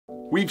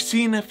We've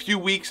seen a few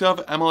weeks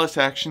of MLS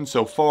action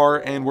so far,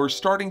 and we're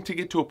starting to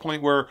get to a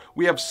point where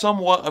we have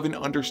somewhat of an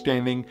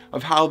understanding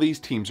of how these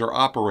teams are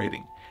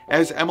operating.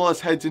 As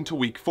MLS heads into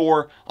week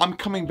 4, I'm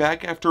coming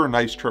back after a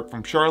nice trip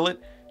from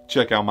Charlotte.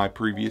 Check out my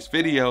previous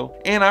video,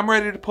 and I'm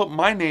ready to put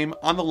my name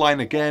on the line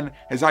again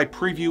as I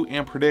preview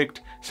and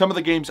predict some of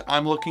the games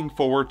I'm looking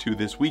forward to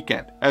this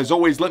weekend. As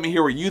always, let me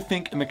hear what you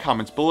think in the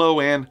comments below,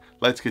 and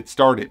let's get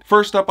started.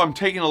 First up, I'm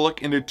taking a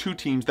look into two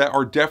teams that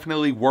are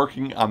definitely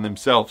working on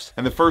themselves,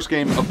 and the first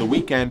game of the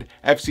weekend,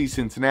 FC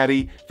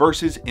Cincinnati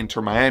versus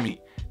Inter Miami.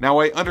 Now,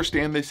 I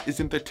understand this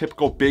isn't the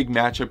typical big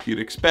matchup you'd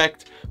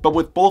expect, but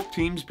with both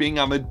teams being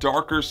on the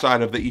darker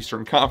side of the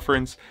Eastern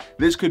Conference,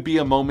 this could be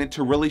a moment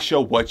to really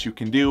show what you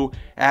can do,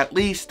 at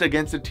least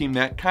against a team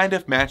that kind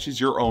of matches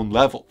your own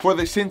level. For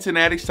the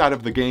Cincinnati side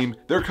of the game,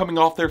 they're coming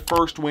off their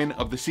first win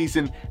of the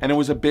season, and it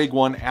was a big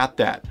one at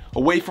that,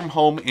 away from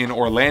home in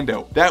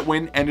Orlando. That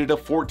win ended a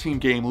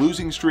 14-game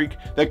losing streak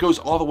that goes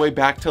all the way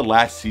back to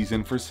last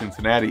season for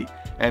Cincinnati.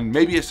 And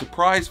maybe a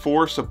surprise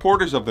for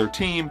supporters of their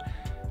team,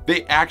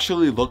 they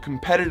actually look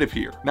competitive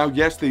here. Now,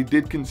 yes, they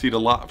did concede a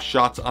lot of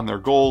shots on their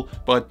goal,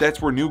 but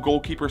that's where new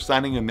goalkeeper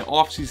signing in the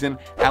offseason,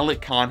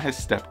 Alec Khan, has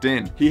stepped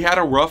in. He had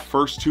a rough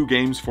first 2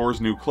 games for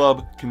his new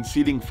club,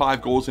 conceding 5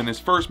 goals in his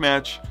first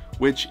match,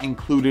 which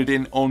included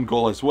an own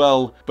goal as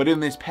well, but in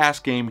this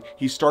past game,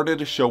 he started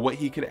to show what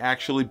he could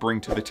actually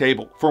bring to the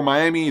table. For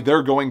Miami,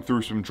 they're going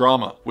through some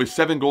drama. With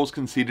 7 goals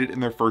conceded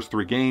in their first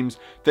 3 games,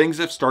 things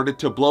have started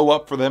to blow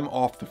up for them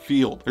off the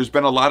field. There's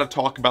been a lot of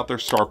talk about their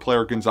star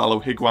player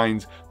Gonzalo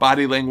Higuaín's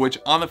body language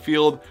on the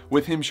field,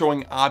 with him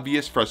showing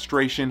obvious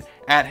frustration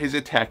at his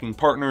attacking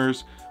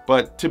partners.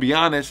 But to be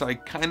honest, I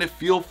kind of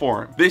feel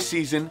for him. This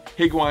season,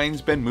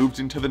 Higuaín's been moved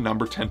into the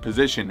number 10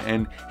 position,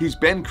 and he's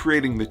been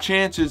creating the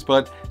chances,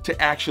 but to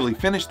actually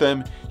finish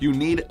them, you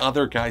need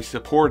other guys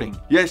supporting.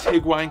 Yes,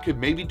 Higuaín could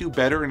maybe do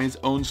better in his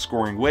own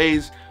scoring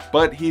ways,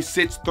 but he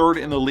sits 3rd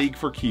in the league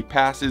for key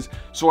passes,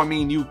 so I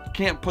mean, you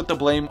can't put the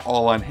blame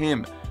all on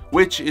him,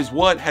 which is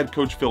what head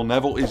coach Phil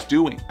Neville is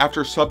doing.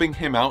 After subbing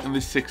him out in the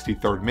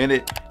 63rd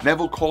minute,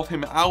 Neville called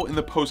him out in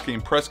the post-game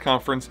press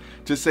conference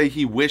to say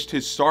he wished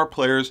his star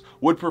players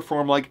would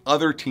perform like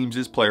other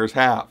teams' players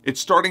have. It's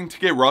starting to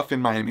get rough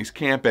in Miami's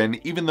camp, and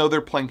even though they're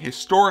playing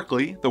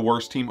historically the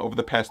worst team over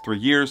the past 3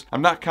 years,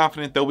 I'm not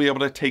confident they'll be able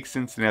to take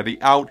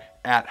Cincinnati out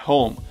at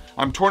home.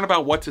 I'm torn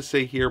about what to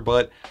say here,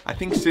 but I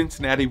think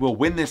Cincinnati will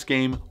win this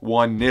game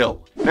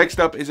 1-0. Next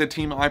up is a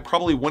team I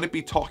probably wouldn't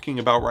be talking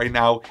about right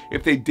now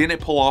if they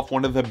didn't pull off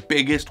one of the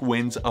biggest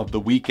wins of the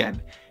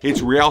weekend.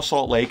 It's Real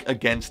Salt Lake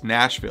against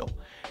Nashville.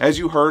 As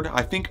you heard,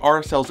 I think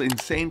RSL's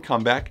insane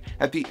comeback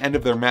at the end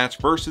of their match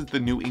versus the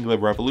New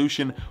England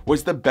Revolution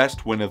was the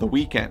best win of the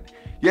weekend.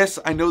 Yes,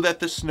 I know that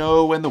the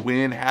snow and the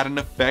wind had an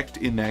effect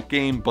in that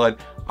game, but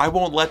I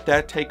won't let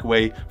that take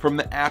away from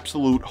the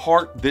absolute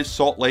heart this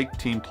Salt Lake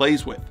team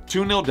plays with.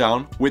 2-0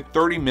 down with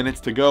 30 minutes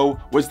to go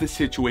was the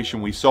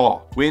situation we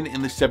saw, when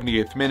in the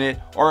 78th minute,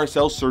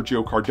 RSL's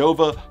Sergio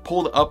Cardova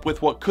pulled up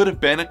with what could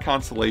have been a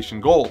consolation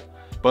goal.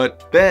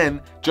 But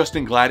then,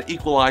 Justin Glad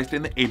equalized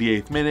in the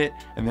 88th minute,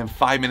 and then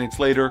 5 minutes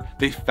later,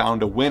 they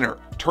found a winner,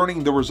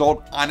 turning the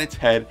result on its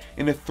head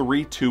in a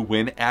 3-2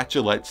 win at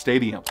Gillette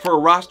Stadium. For a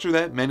roster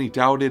that many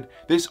doubted,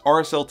 this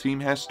RSL team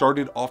has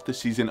started off the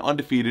season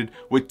undefeated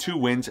with 2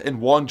 wins and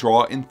 1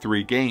 draw in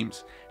 3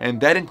 games. And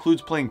that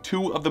includes playing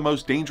 2 of the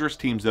most dangerous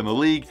teams in the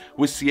league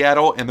with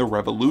Seattle and the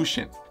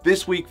Revolution.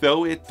 This week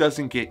though, it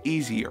doesn't get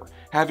easier,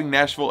 having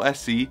Nashville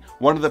SC,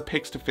 one of the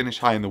picks to finish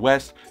high in the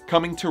West,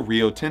 coming to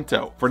Rio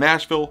Tinto. For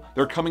Nashville,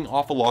 they're coming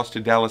off a loss to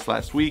Dallas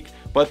last week,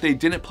 but they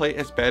didn't play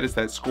as bad as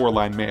that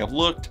scoreline may have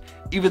looked,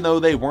 even though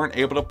they weren't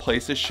able to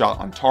place a shot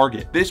on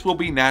target. This will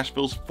be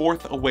Nashville's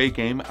 4th away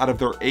game out of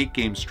their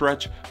 8-game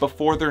stretch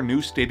before their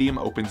new stadium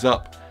opens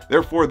up.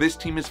 Therefore, this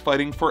team is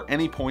fighting for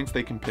any points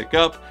they can pick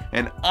up,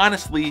 and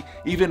honestly,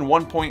 even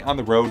 1 point on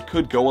the road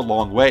could go a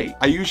long way.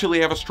 I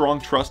usually have a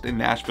strong trust in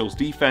Nashville's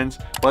defense,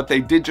 but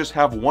they did just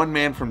have one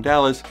man from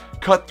Dallas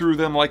cut through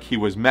them like he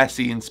was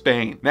Messi in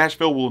Spain.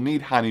 Nashville will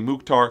need Hani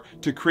Mukhtar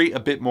to create a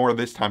bit more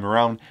this time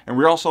around, and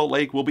Real Salt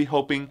Lake will be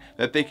hoping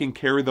that they can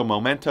carry the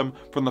momentum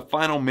from the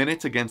final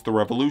minutes against the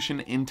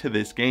Revolution into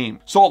this game.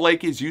 Salt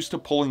Lake is used to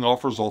pulling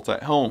off results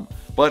at home,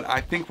 but I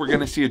think we're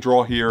going to see a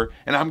draw here,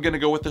 and I'm going to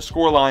go with the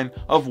scoreline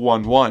of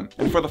 1-1.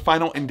 And for the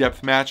final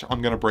in-depth match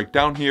I'm going to break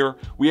down here,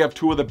 we have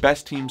 2 of the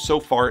best teams so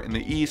far in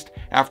the East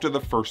after the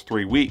first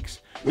 3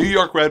 weeks. New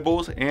York Red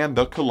Bulls and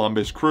the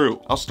Columbus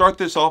Crew. I'll start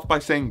this off by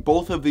saying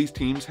both of these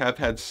teams have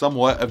had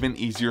somewhat of an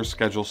easier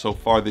schedule so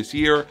far this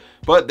year,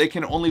 but they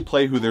can only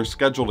play who they're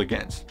scheduled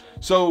against.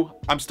 So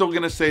I'm still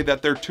going to say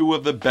that they're two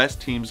of the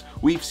best teams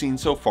we've seen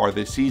so far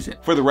this season.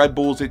 For the Red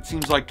Bulls, it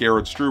seems like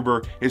Garrett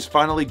Struber is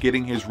finally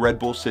getting his Red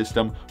Bull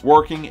system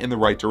working in the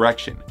right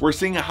direction. We're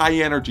seeing a high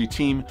energy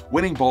team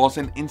winning balls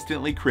and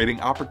instantly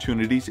creating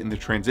opportunities in the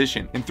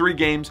transition. In 3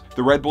 games,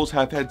 the Red Bulls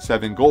have had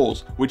 7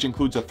 goals, which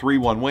includes a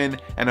 3-1 win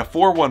and a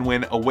 4-1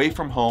 win away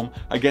from home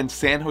against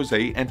San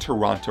Jose and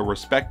Toronto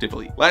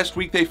respectively. Last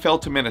week they fell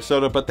to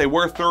Minnesota, but they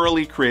were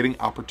thoroughly creating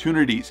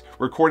opportunities,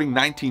 recording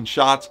 19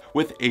 shots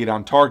with 8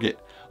 on target.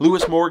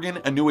 Lewis Morgan,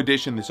 a new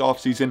addition this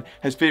offseason,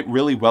 has fit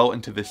really well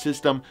into the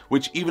system,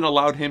 which even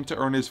allowed him to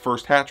earn his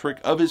first hat-trick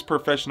of his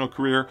professional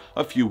career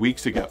a few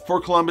weeks ago.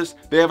 For Columbus,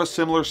 they have a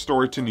similar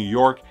story to New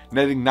York,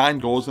 netting 9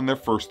 goals in their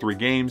first 3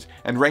 games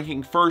and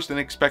ranking first in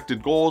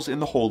expected goals in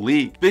the whole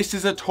league. This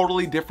is a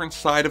totally different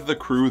side of the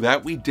crew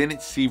that we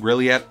didn't see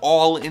really at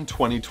all in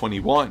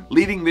 2021.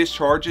 Leading this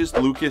charge is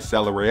Lucas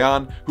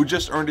Zelarayan, who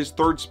just earned his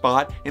 3rd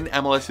spot in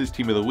MLS's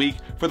Team of the Week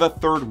for the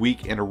 3rd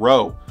week in a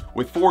row.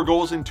 With 4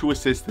 goals and 2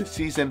 assists this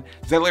season,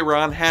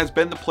 Zelarayan has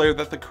been the player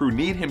that the crew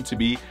need him to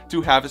be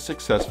to have a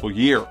successful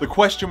year. The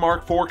question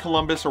mark for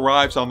Columbus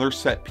arrives on their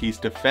set-piece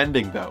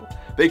defending though.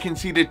 They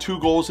conceded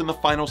 2 goals in the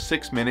final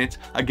 6 minutes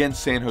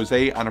against San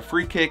Jose on a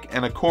free kick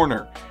and a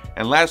corner.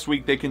 And last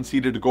week they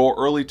conceded a goal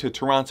early to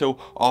Toronto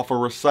off a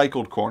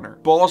recycled corner.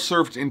 Balls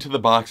served into the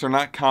box are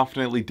not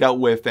confidently dealt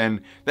with,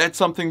 and that's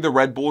something the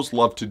Red Bulls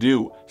love to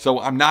do. So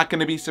I'm not going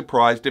to be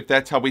surprised if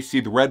that's how we see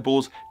the Red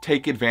Bulls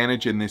take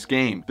advantage in this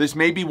game. This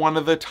may be one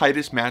of the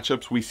tightest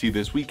matchups we see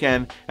this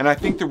weekend, and I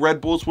think the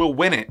Red Bulls will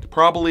win it,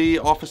 probably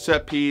off a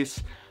set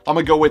piece. I'm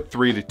gonna go with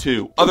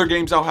 3-2. Other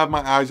games I'll have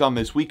my eyes on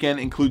this weekend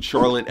include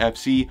Charlotte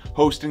FC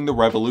hosting the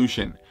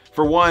Revolution.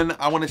 For one,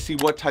 I want to see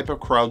what type of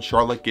crowd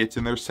Charlotte gets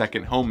in their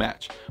second home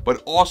match,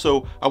 but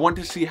also I want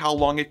to see how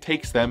long it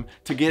takes them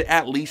to get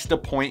at least a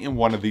point in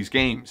one of these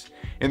games.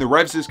 In the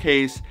Revs'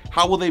 case,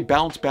 how will they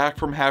bounce back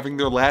from having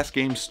their last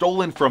game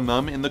stolen from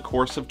them in the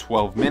course of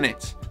 12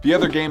 minutes? The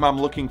other game I'm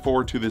looking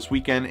forward to this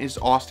weekend is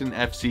Austin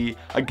FC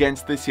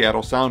against the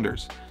Seattle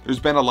Sounders. There's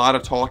been a lot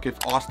of talk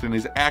if Austin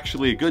is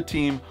actually a good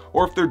team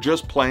or if they're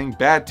just playing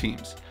bad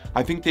teams.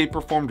 I think they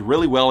performed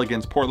really well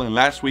against Portland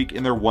last week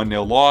in their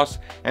 1-0 loss,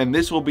 and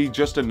this will be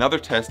just another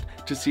test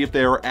to see if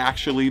they are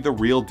actually the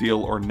real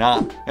deal or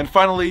not. And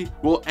finally,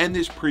 we'll end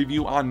this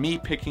preview on me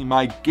picking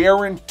my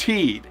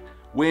guaranteed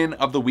win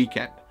of the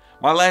weekend.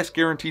 My last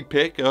guaranteed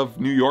pick of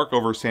New York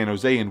over San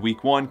Jose in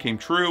week 1 came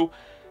true,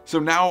 so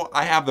now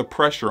I have the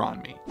pressure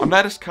on me. I'm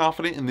not as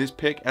confident in this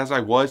pick as I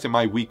was in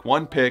my week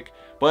 1 pick,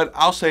 but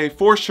I'll say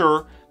for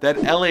sure that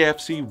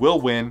LAFC will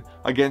win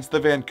against the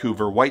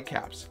Vancouver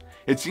Whitecaps.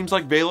 It seems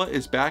like Vela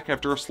is back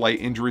after a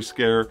slight injury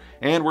scare,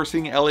 and we're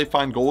seeing LA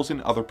find goals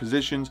in other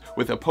positions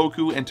with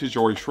Opoku and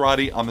Tajori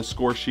Shradi on the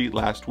score sheet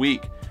last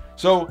week.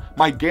 So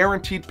my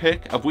guaranteed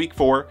pick of week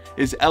 4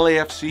 is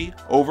LAFC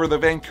over the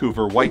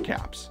Vancouver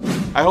Whitecaps.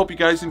 I hope you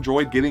guys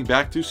enjoyed getting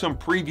back to some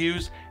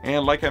previews,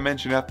 and like I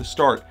mentioned at the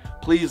start,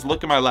 please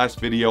look at my last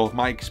video of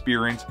my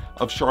experience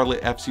of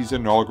Charlotte FC's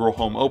inaugural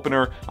home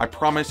opener. I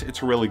promise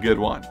it's a really good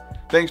one.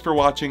 Thanks for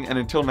watching, and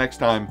until next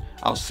time,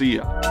 I'll see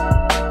ya.